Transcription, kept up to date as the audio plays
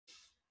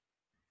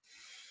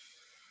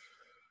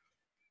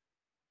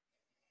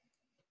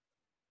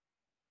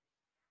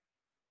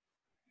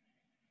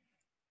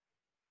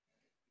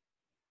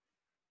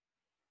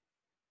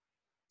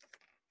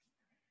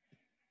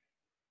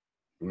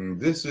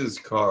This is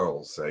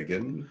Carl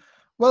Sagan.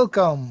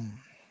 Welcome.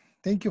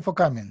 Thank you for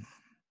coming.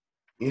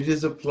 It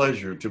is a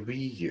pleasure to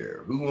be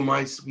here. Who am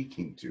I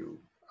speaking to?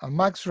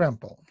 Max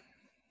Rempel.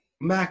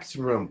 Max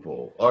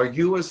Rempel. Are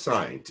you a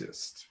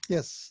scientist?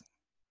 Yes.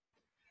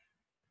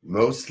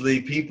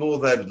 Mostly people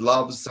that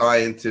love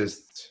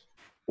scientists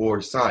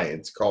or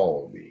science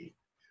call me,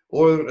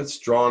 or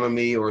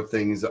astronomy or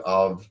things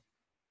of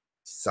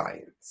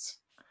science.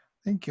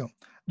 Thank you.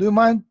 Do you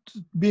mind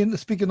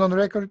speaking on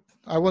record?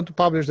 I want to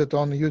publish that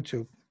on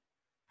YouTube.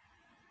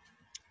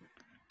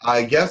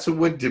 I guess it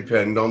would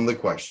depend on the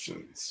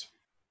questions.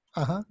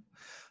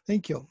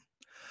 Thank you.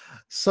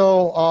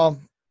 So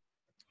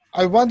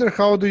I wonder,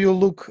 how do you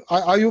look?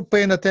 Are you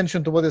paying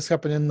attention to what is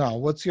happening now?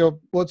 What's your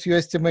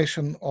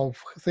estimation of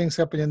things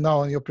happening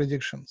now and your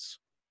predictions?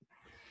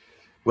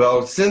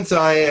 Well, since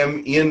I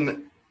am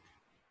in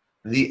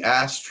the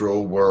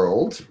astral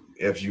world,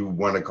 if you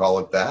want to call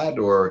it that,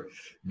 or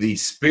the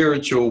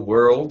spiritual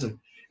world,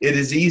 it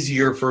is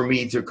easier for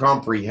me to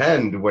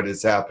comprehend what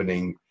is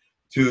happening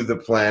to the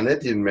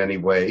planet in many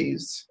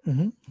ways,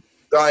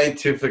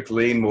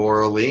 scientifically,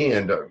 morally,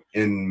 and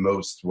in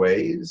most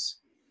ways.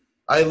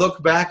 I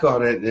look back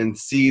on it and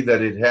see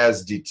that it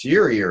has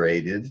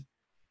deteriorated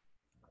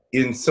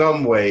in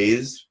some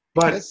ways,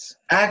 but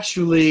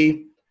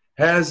actually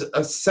has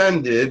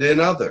ascended in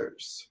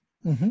others.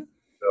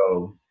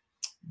 So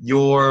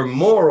your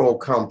moral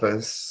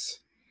compass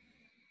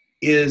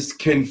is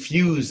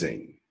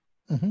confusing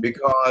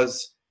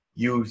because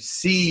you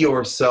see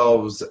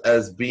yourselves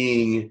as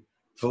being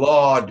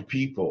flawed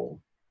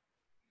people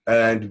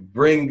and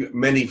bring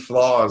many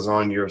flaws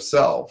on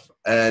yourself,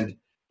 and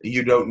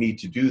you don't need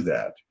to do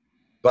that.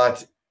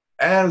 But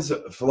as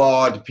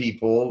flawed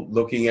people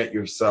looking at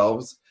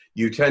yourselves,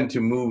 you tend to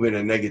move in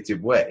a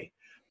negative way.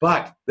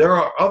 But there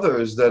are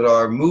others that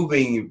are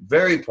moving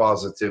very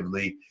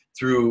positively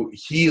through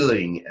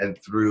healing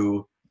and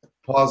through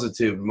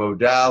positive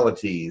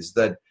modalities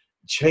that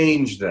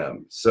change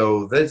them.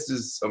 So this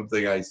is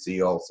something I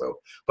see also.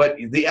 But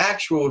the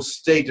actual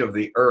state of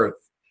the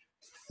earth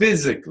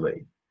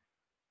physically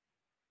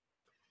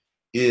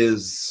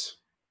is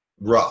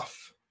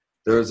rough.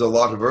 There's a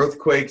lot of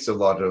earthquakes, a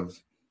lot of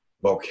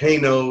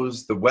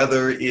volcanoes. The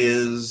weather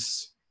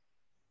is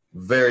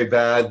very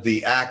bad.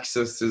 The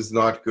axis is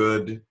not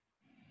good.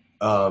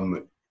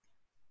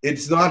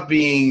 It's not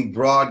being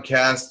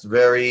broadcast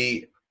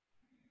very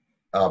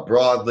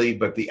broadly,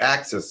 but the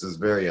axis is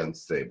very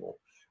unstable.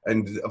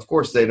 And of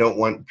course, they don't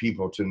want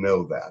people to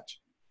know that.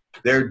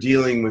 They're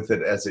dealing with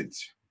it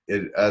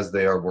as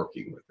they are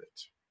working with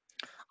it.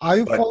 Are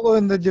you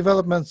following the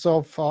developments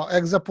of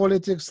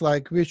exopolitics,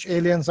 like which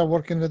aliens are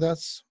working with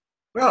us?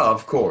 Well,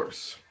 of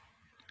course.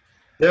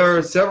 There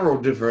are several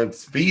different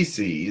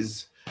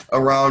species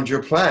around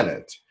your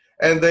planet,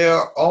 and they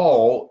are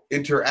all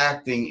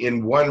interacting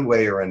in one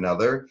way or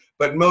another,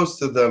 but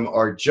most of them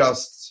are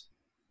just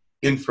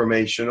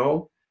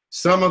informational.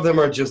 Some of them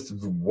are just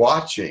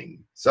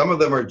watching. Some of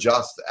them are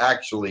just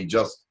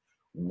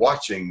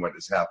watching what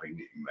is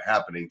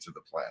happening to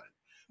the planet.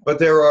 But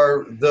there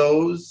are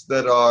those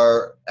that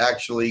are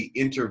actually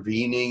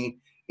intervening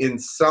in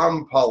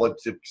some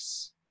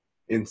politics,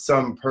 in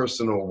some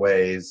personal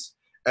ways,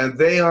 and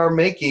they are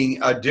making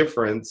a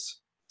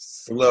difference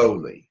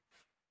slowly.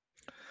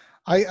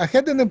 I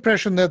had an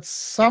impression that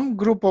some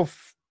group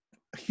of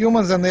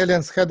humans and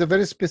aliens had a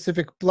very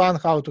specific plan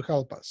how to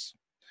help us.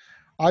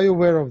 Are you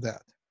aware of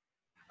that?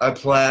 A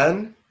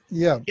plan?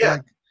 Yeah.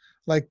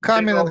 Like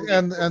coming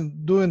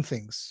and doing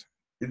things.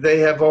 They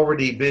have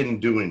already been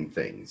doing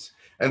things.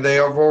 And they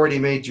have already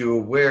made you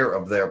aware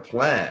of their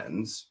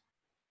plans,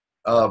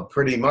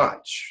 pretty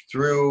much,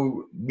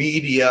 through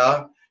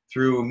media,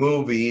 through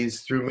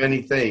movies, through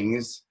many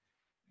things.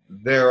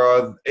 There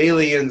are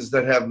aliens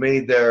that have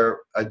made their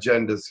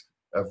agendas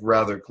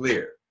rather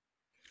clear.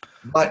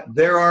 But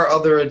there are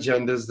other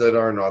agendas that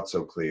are not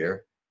so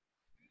clear.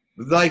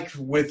 Like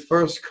with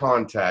first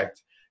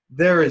contact,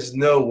 there is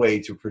no way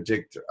to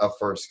predict a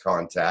first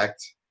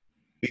contact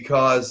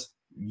because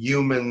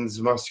humans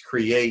must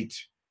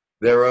create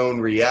their own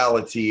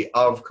reality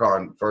of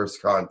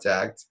first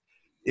contact.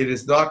 It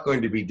is not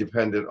going to be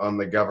dependent on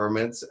the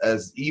governments,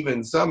 as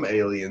even some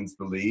aliens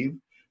believe,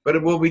 but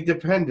it will be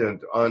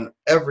dependent on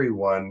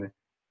everyone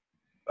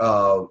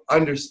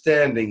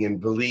understanding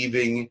and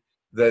believing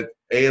that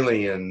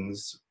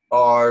aliens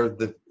are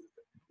the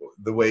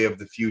way of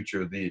the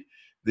future.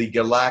 The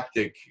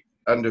galactic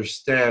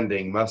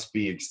understanding must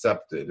be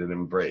accepted and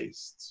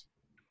embraced.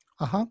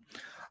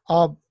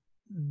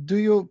 Do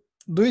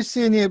you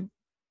see any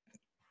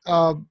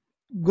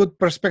good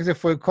perspective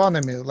for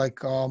economy? Like,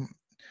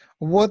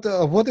 what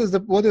is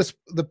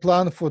the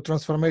plan for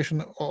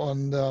transformation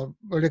on the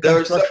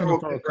reconstruction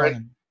of our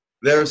economy?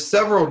 There are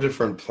several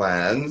different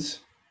plans.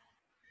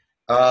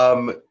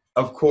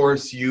 Of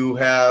course, you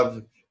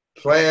have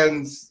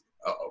plans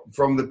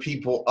from the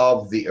people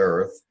of the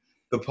earth,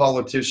 the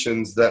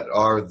politicians that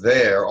are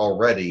there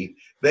already.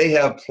 They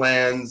have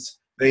plans.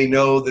 They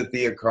know that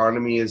the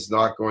economy is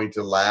not going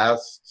to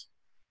last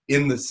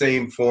in the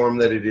same form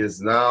that it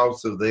is now.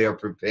 So they are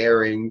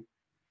preparing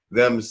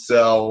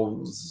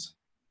themselves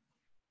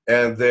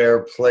and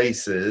their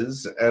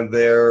places and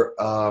their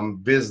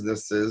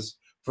businesses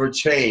for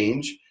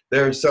change.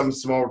 There are some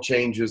small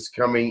changes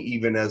coming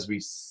even as we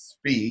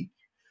speak.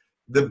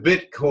 The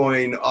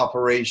Bitcoin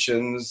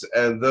operations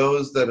and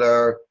those that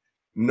are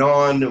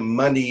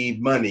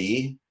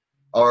non-money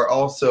are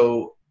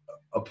also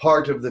a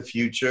part of the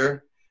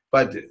future,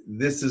 but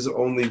this is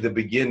only the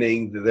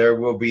beginning. There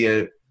will be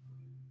a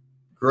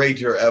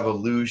greater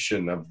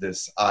evolution of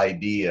this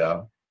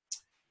idea.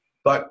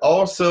 But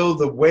also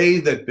the way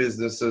that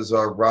businesses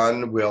are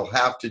run will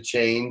have to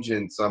change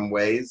in some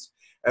ways,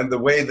 and the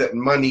way that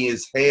money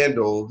is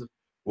handled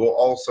will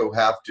also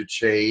have to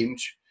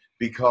change,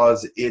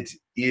 because it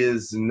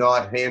is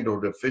not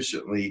handled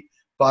efficiently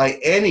by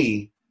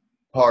any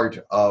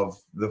part of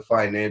the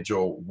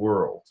financial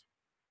world.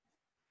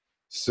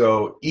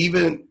 So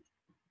even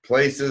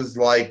places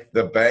like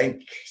the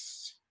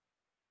banks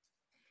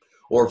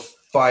or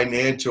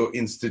financial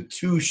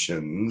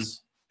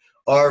institutions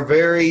are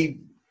very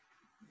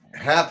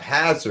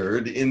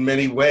haphazard in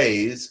many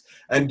ways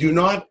and do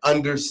not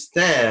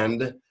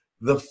understand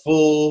the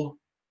full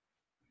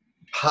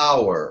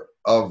power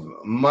of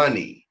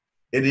money.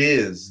 It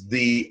is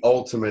the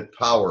ultimate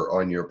power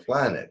on your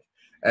planet.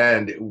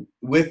 And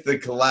with the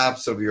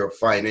collapse of your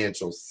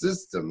financial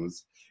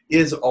systems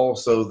is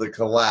also the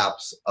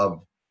collapse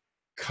of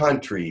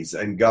countries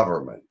and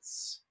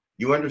governments.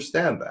 You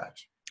understand that?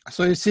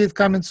 So you see it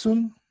coming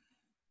soon?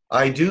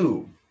 I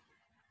do.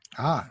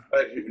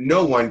 But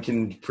no one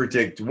can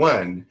predict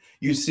when.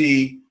 You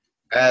see,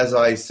 as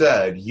I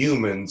said,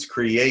 humans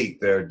create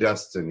their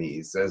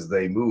destinies as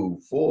they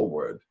move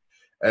forward.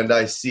 And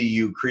I see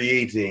you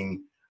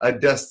creating a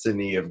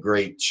destiny of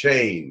great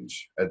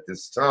change at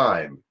this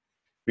time,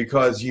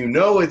 because you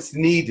know it's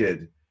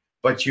needed,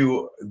 but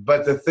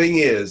the thing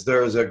is,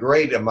 there is a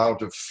great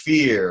amount of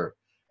fear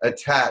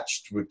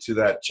attached to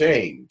that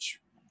change.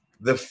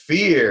 The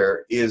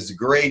fear is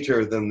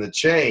greater than the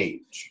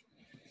change.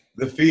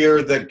 The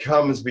fear that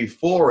comes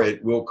before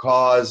it will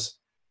cause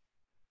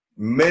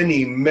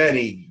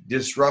many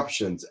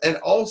disruptions, and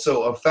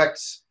also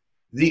affects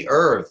the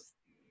earth,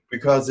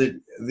 because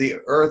the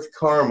earth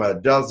karma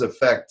does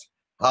affect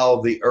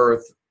how the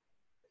earth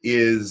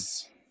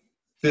is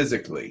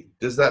physically.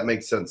 Does that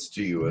make sense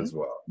to you as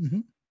well?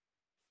 Mm-hmm.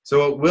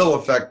 So it will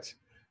affect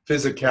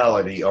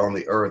physicality on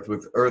the earth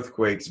with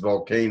earthquakes,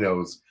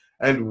 volcanoes,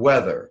 and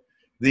weather.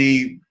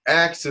 The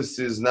axis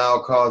is now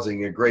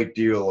causing a great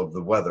deal of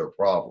the weather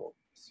problems.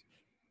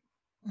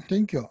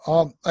 Thank you.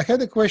 I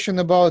had a question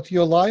about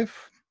your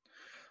life.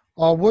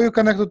 Were you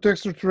connected to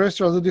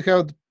extraterrestrials?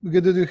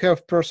 Did you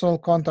have personal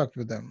contact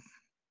with them?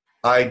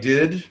 I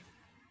did,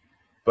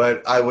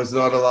 but I was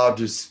not allowed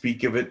to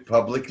speak of it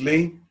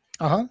publicly,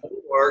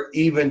 or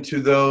even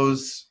to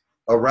those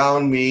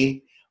around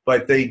me.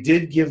 But they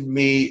did give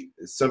me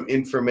some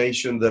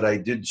information that I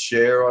did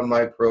share on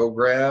my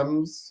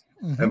programs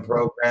and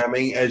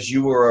programming. As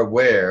you are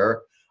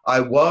aware,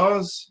 I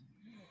was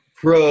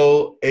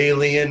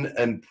pro-alien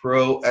and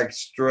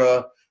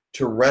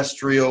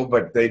pro-extraterrestrial,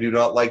 but they do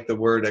not like the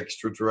word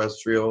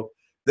extraterrestrial.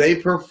 They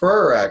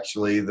prefer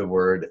actually the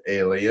word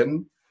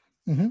alien,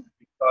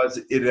 because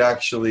it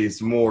actually is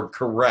more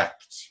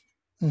correct.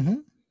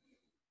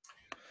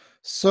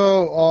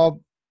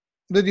 So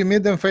did you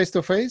meet them face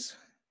to face?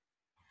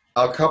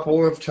 A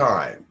couple of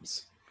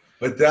times,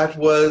 but that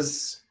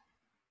was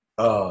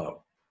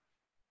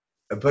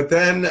but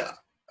then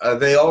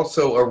they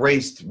also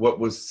erased what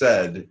was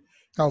said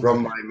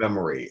from my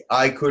memory.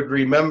 I could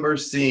remember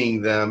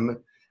seeing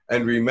them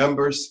and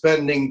remember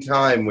spending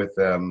time with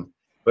them,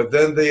 but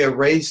then they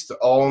erased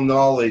all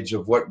knowledge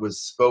of what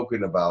was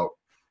spoken about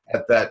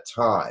at that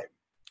time.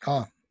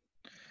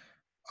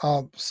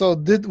 So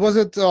was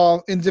it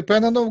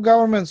independent of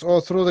governments or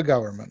through the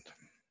government?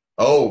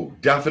 Oh,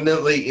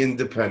 definitely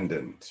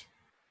independent.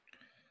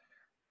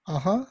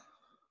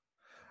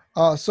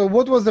 So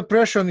what was the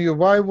pressure on you?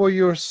 Why were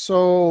you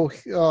so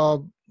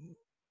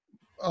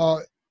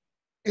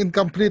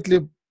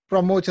incompletely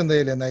promoting the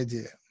alien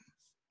idea?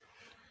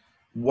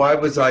 Why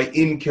was I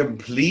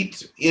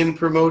incomplete in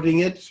promoting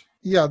it?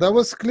 Yeah, that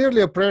was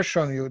clearly a pressure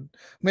on you.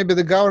 Maybe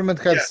the government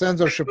had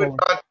censorship over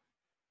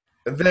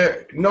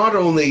it. Not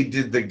only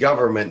did the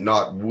government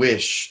not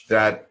wish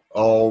that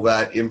all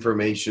that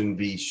information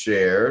be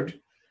shared,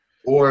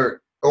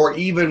 or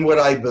even what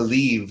I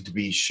believed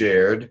be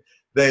shared,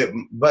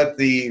 but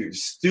the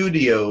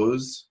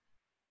studios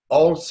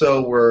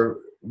also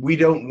were, we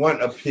don't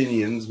want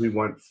opinions, we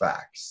want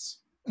facts.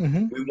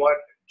 We want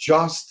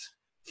just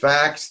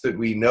facts that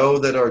we know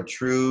that are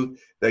true,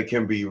 that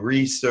can be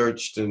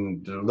researched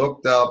and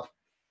looked up,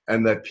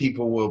 and that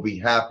people will be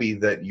happy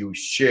that you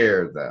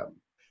share them.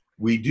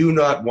 We do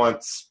not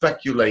want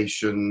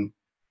speculation.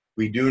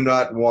 We do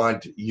not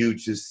want you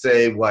to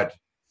say what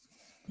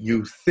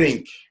you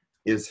think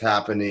is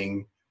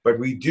happening, but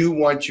we do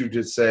want you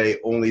to say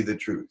only the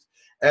truth.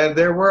 And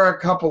there were a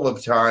couple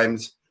of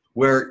times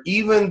where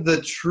even the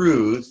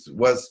truth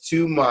was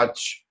too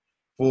much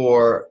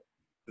for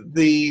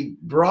the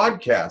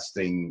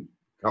broadcasting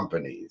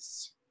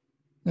companies.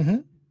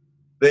 Mm-hmm.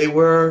 They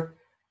were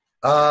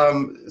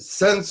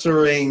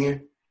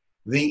censoring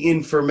the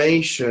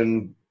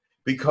information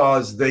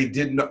because they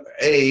did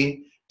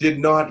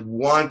not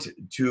want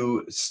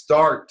to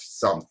start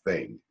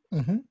something.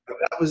 Mm-hmm.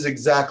 That was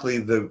exactly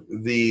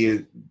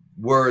the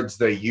words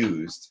they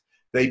used.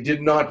 They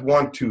did not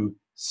want to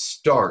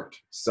start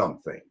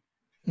something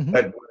Mm-hmm.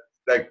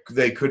 that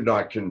they could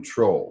not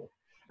control.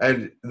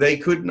 And they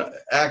couldn't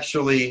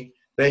actually,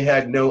 they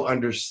had no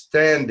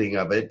understanding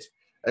of it,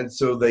 and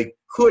so they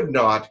could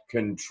not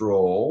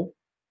control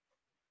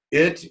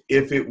it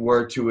if it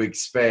were to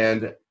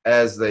expand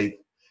as they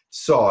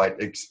saw it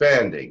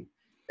expanding.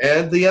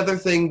 And the other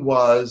thing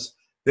was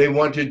they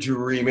wanted to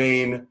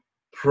remain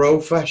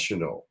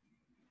professional.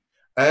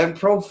 And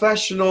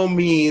professional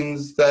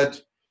means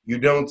that you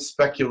don't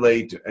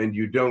speculate and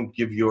you don't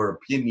give your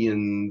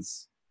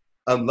opinions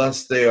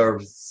unless they are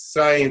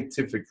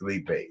scientifically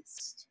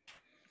based.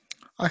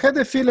 I had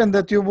a feeling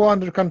that you were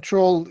under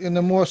control in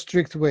a more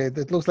strict way.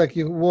 That looks like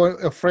you were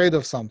afraid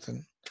of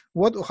something.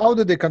 How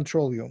did they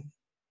control you?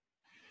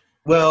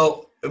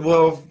 Well,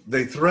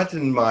 they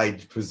threatened my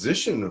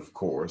position, of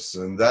course,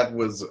 and that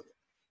was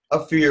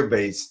a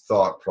fear-based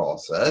thought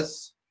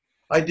process.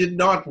 I did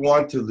not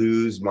want to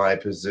lose my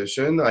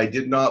position. I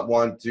did not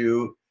want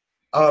to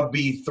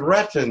be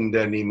threatened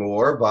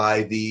anymore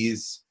by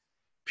these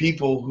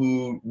people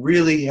who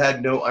really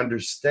had no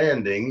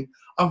understanding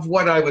of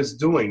what I was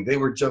doing. They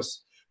were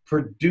just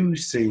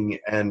producing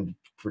and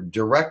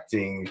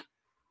directing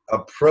a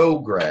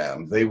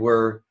program. They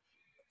were,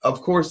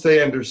 of course,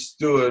 they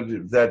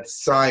understood that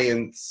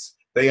science,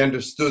 they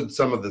understood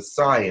some of the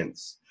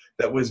science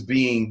that was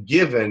being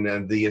given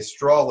and the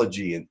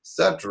astrology,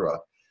 etc.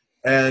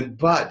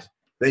 But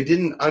they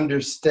didn't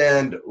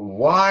understand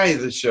why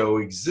the show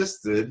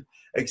existed,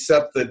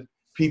 except that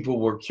people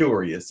were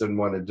curious and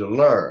wanted to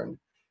learn.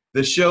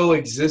 The show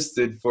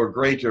existed for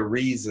greater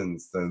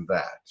reasons than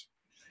that.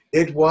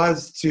 It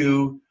was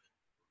to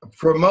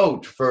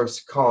promote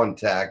first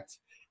contact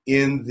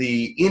in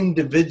the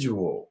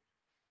individual,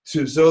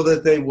 so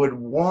that they would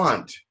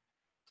want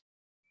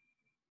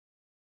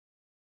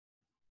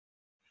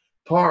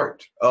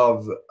part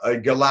of a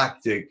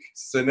galactic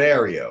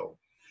scenario.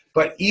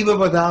 But even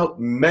without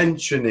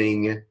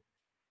mentioning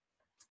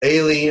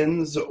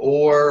aliens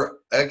or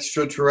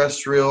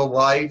extraterrestrial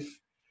life,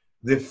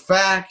 the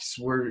facts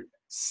were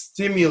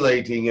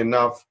stimulating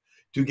enough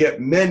to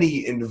get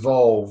many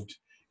involved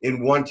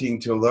in wanting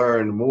to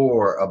learn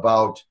more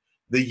about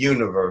the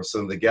universe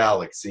and the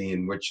galaxy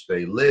in which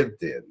they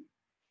lived in.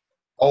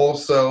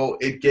 Also,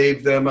 it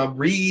gave them a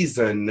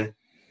reason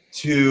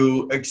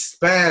to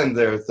expand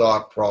their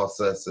thought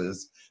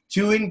processes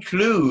to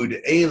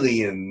include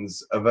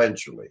aliens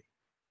eventually.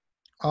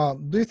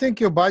 Do you think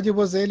your body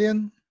was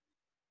alien?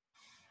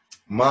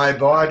 My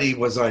body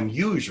was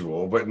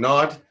unusual, but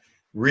not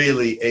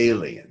really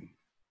alien.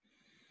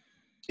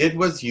 It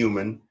was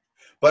human,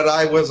 but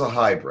I was a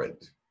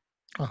hybrid.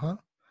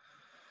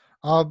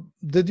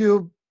 Did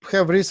you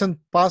have recent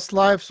past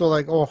lives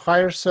or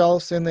higher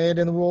selves in the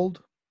alien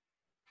world?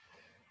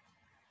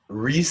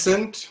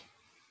 Recent?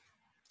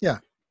 Yeah.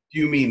 What do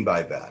you mean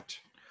by that?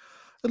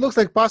 It looks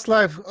like past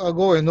life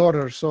go in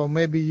order, so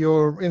maybe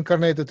you're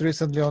incarnated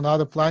recently on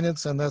other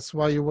planets and that's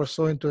why you were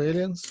so into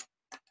aliens?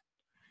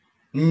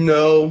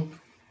 No,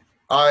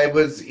 I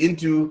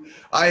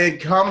had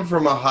come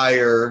from a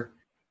higher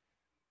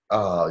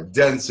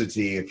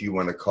density, if you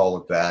want to call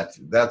it that.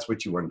 That's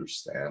what you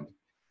understand.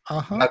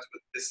 That's what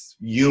this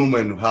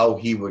human, how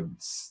he would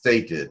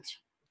state it.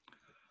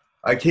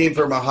 I came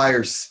from a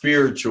higher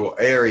spiritual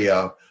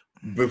area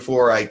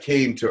before I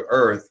came to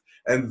Earth,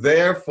 and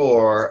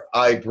therefore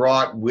I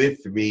brought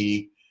with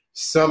me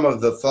some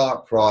of the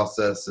thought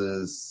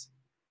processes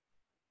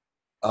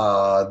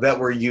that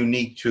were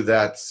unique to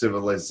that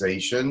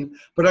civilization,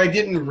 but I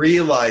didn't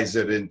realize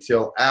it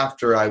until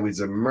after I was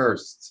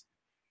immersed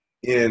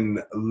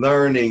in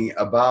learning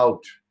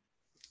about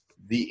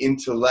the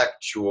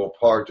intellectual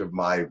part of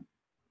my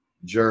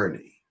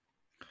journey.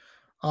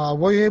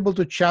 Were you able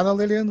to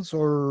channel aliens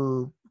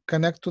or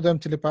connect to them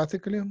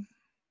telepathically?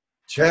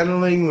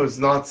 Channeling was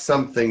not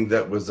something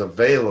that was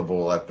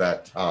available at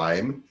that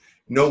time.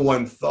 No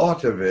one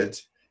thought of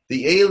it.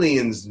 The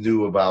aliens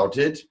knew about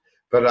it,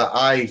 but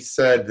I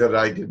said that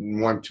I didn't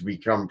want to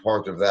become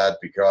part of that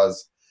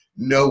because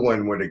no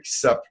one would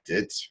accept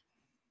it.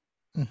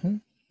 Mm-hmm.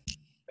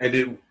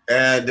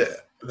 And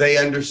they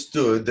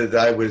understood that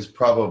I was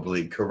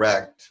probably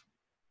correct.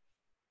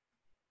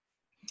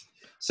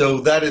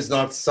 So that is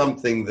not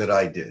something that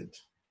I did.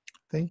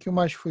 Thank you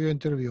much for your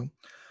interview.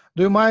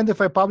 Do you mind if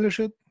I publish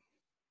it?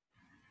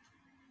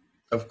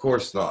 Of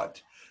course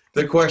not.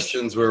 The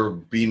questions were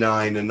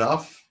benign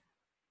enough.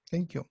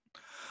 Thank you.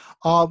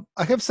 I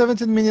have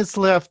 17 minutes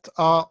left.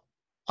 I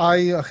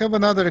have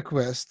another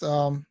request.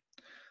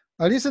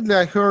 Recently,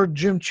 I heard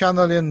Jim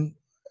channeling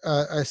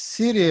a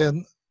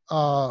Syrian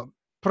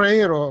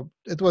prayer, or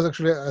it was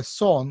actually a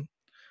song.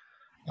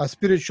 a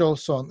spiritual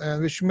song,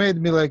 and which made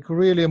me like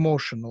really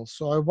emotional.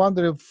 So I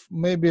wonder if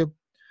maybe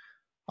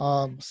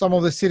some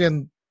of the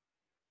Syrian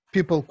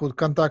people could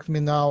contact me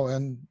now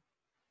and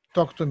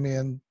talk to me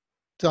and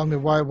tell me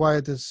why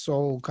it is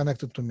so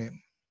connected to me.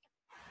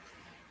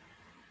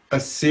 A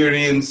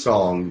Syrian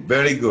song,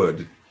 very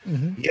good.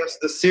 Mm-hmm. Yes,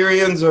 the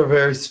Sirians are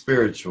very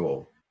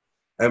spiritual,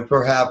 and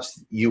perhaps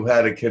you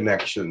had a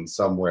connection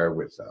somewhere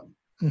with them.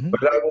 Mm-hmm.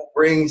 But I will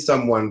bring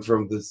someone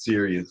from the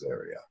Sirius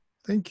area.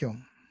 Thank you.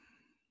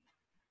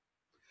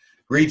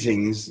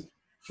 Greetings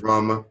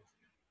from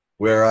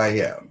where I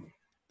am.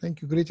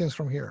 Thank you. Greetings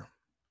from here.